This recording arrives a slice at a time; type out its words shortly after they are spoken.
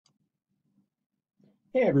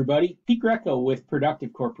Hey everybody, Pete Greco with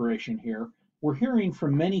Productive Corporation here. We're hearing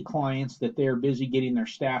from many clients that they are busy getting their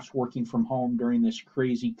staffs working from home during this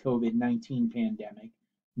crazy COVID-19 pandemic.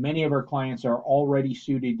 Many of our clients are already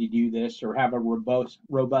suited to do this or have a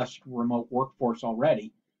robust remote workforce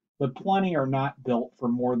already, but plenty are not built for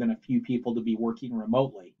more than a few people to be working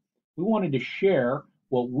remotely. We wanted to share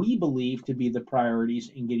what we believe to be the priorities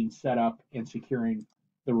in getting set up and securing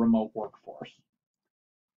the remote workforce.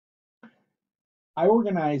 I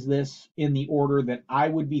organize this in the order that I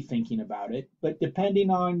would be thinking about it, but depending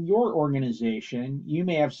on your organization, you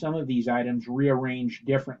may have some of these items rearranged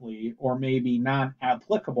differently or maybe not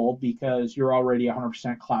applicable because you're already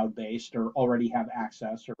 100% cloud based or already have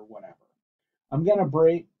access or whatever. I'm going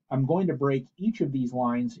to break each of these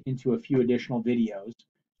lines into a few additional videos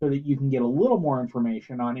so that you can get a little more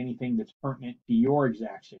information on anything that's pertinent to your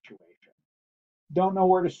exact situation. Don't know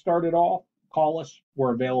where to start at all? Call us.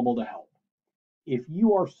 We're available to help. If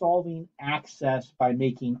you are solving access by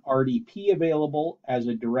making RDP available as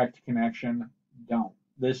a direct connection, don't.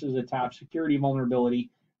 This is a top security vulnerability.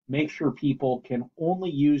 Make sure people can only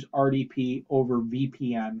use RDP over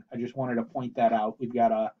VPN. I just wanted to point that out. We've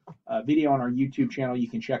got a video on our YouTube channel you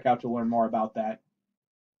can check out to learn more about that.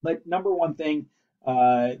 But number one thing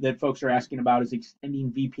that folks are asking about is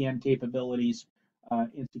extending VPN capabilities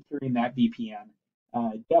and securing that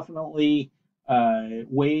VPN. Definitely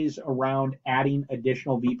ways around adding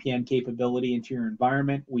additional VPN capability into your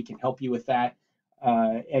environment. We can help you with that.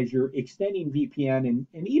 As you're extending VPN,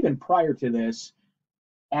 and even prior to this,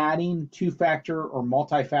 adding two-factor or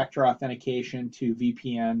multi-factor authentication to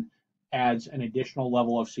VPN adds an additional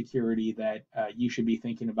level of security that you should be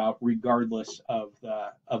thinking about regardless of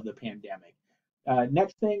the pandemic.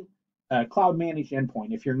 Next thing, cloud managed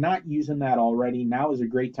endpoint. If you're not using that already, now is a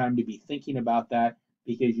great time to be thinking about that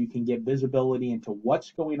because you can get visibility into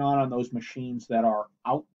what's going on those machines that are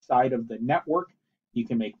outside of the network. You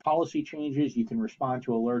can make policy changes, you can respond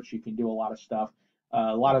to alerts, you can do a lot of stuff.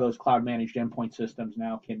 A lot of those cloud managed endpoint systems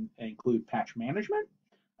now can include patch management,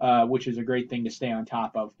 which is a great thing to stay on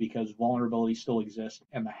top of because vulnerabilities still exist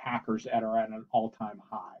and the hackers are at an all-time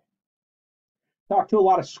high. Talk to a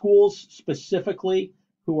lot of schools specifically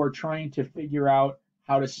who are trying to figure out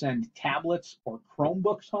how to send tablets or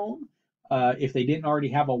Chromebooks home. If they didn't already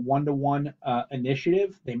have a one-to-one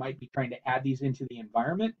initiative, they might be trying to add these into the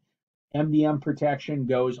environment. MDM protection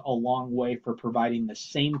goes a long way for providing the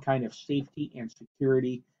same kind of safety and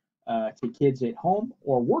security to kids at home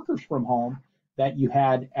or workers from home that you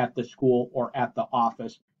had at the school or at the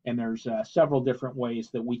office. And there's several different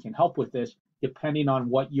ways that we can help with this depending on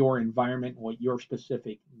what your environment, what your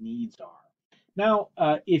specific needs are. Now,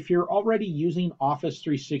 if you're already using Office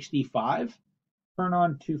 365, turn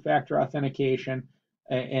on two-factor authentication.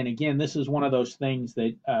 And again, this is one of those things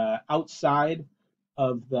that outside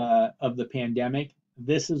of the pandemic,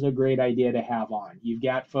 this is a great idea to have on. You've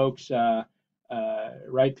got folks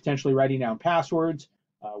potentially writing down passwords,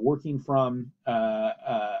 working from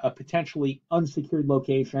a potentially unsecured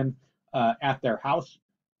location at their house,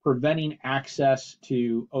 preventing access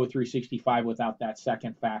to O365 without that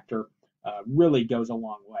second factor really goes a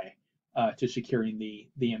long way to securing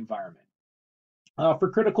the environment.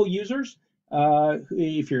 For critical users,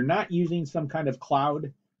 if you're not using some kind of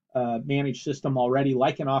cloud managed system already,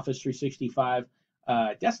 like an Office 365,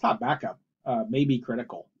 desktop backup may be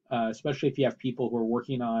critical, especially if you have people who are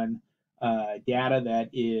working on data that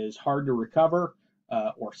is hard to recover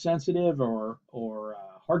or sensitive or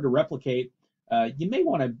hard to replicate. You may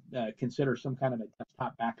want to consider some kind of a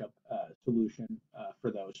desktop backup solution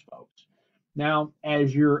for those folks. Now,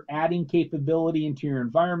 as you're adding capability into your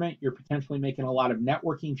environment, you're potentially making a lot of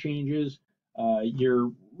networking changes.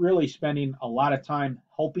 You're really spending a lot of time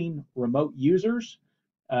helping remote users.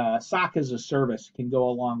 SOC as a service can go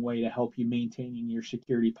a long way to help you maintaining your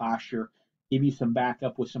security posture, give you some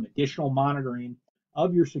backup with some additional monitoring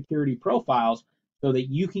of your security profiles so that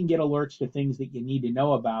you can get alerts to things that you need to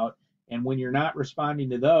know about. And when you're not responding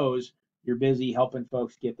to those, you're busy helping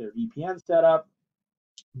folks get their VPN set up,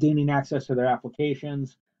 gaining access to their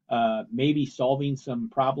applications, maybe solving some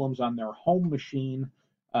problems on their home machine,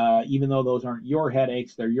 even though those aren't your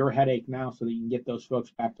headaches, they're your headache now so that you can get those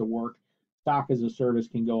folks back to work. SOC as a service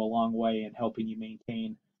can go a long way in helping you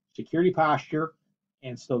maintain security posture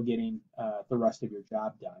and still getting the rest of your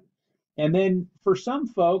job done. And then for some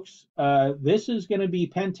folks, this is going to be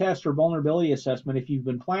pen test or vulnerability assessment. If you've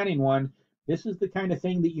been planning one, this is the kind of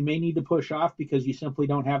thing that you may need to push off because you simply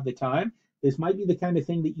don't have the time. This might be the kind of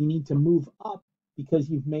thing that you need to move up because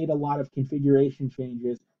you've made a lot of configuration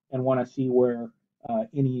changes and want to see where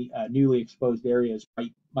any newly exposed areas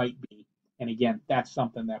might be. And again, that's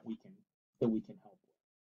something that we can help with.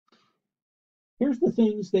 Here's the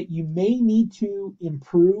things that you may need to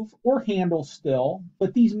improve or handle still,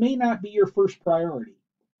 but these may not be your first priority.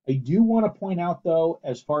 I do want to point out, though,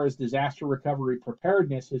 as far as disaster recovery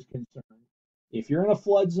preparedness is concerned, if you're in a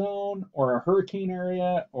flood zone or a hurricane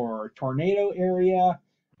area or a tornado area,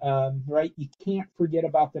 right, you can't forget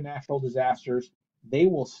about the natural disasters. They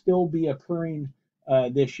will still be occurring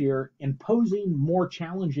this year and posing more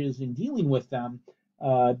challenges in dealing with them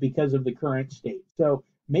because of the current state. So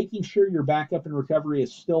making sure your backup and recovery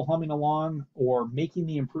is still humming along or making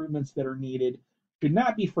the improvements that are needed should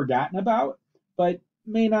not be forgotten about, but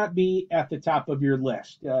may not be at the top of your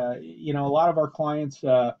list. A lot of our clients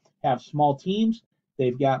have small teams.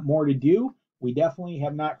 They've got more to do. We definitely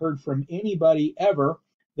have not heard from anybody ever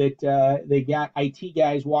that they got IT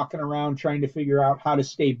guys walking around trying to figure out how to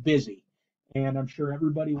stay busy. And I'm sure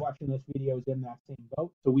everybody watching this video is in that same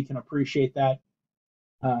boat, so we can appreciate that.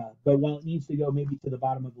 But while it needs to go maybe to the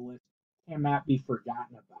bottom of the list, cannot be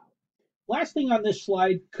forgotten about. Last thing on this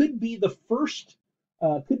slide could be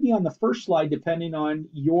on the first slide depending on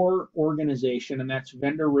your organization, and that's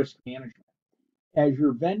vendor risk management. As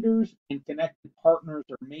your vendors and connected partners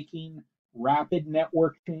are making rapid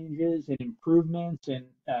network changes and improvements and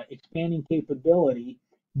expanding capability,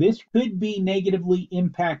 this could be negatively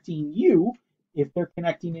impacting you if they're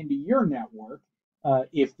connecting into your network,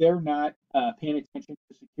 if they're not paying attention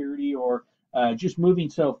to security or just moving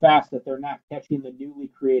so fast that they're not catching the newly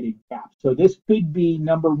created gaps. So this could be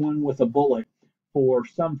number one with a bullet for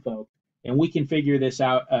some folks, and we can figure this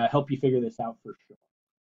out, help you figure this out for sure.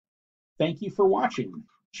 Thank you for watching.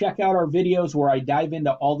 Check out our videos where I dive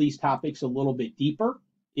into all these topics a little bit deeper.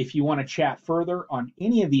 If you want to chat further on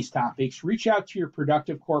any of these topics, reach out to your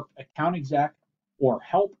Productive Corp account exec or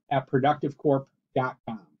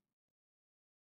help@productivecorp.com.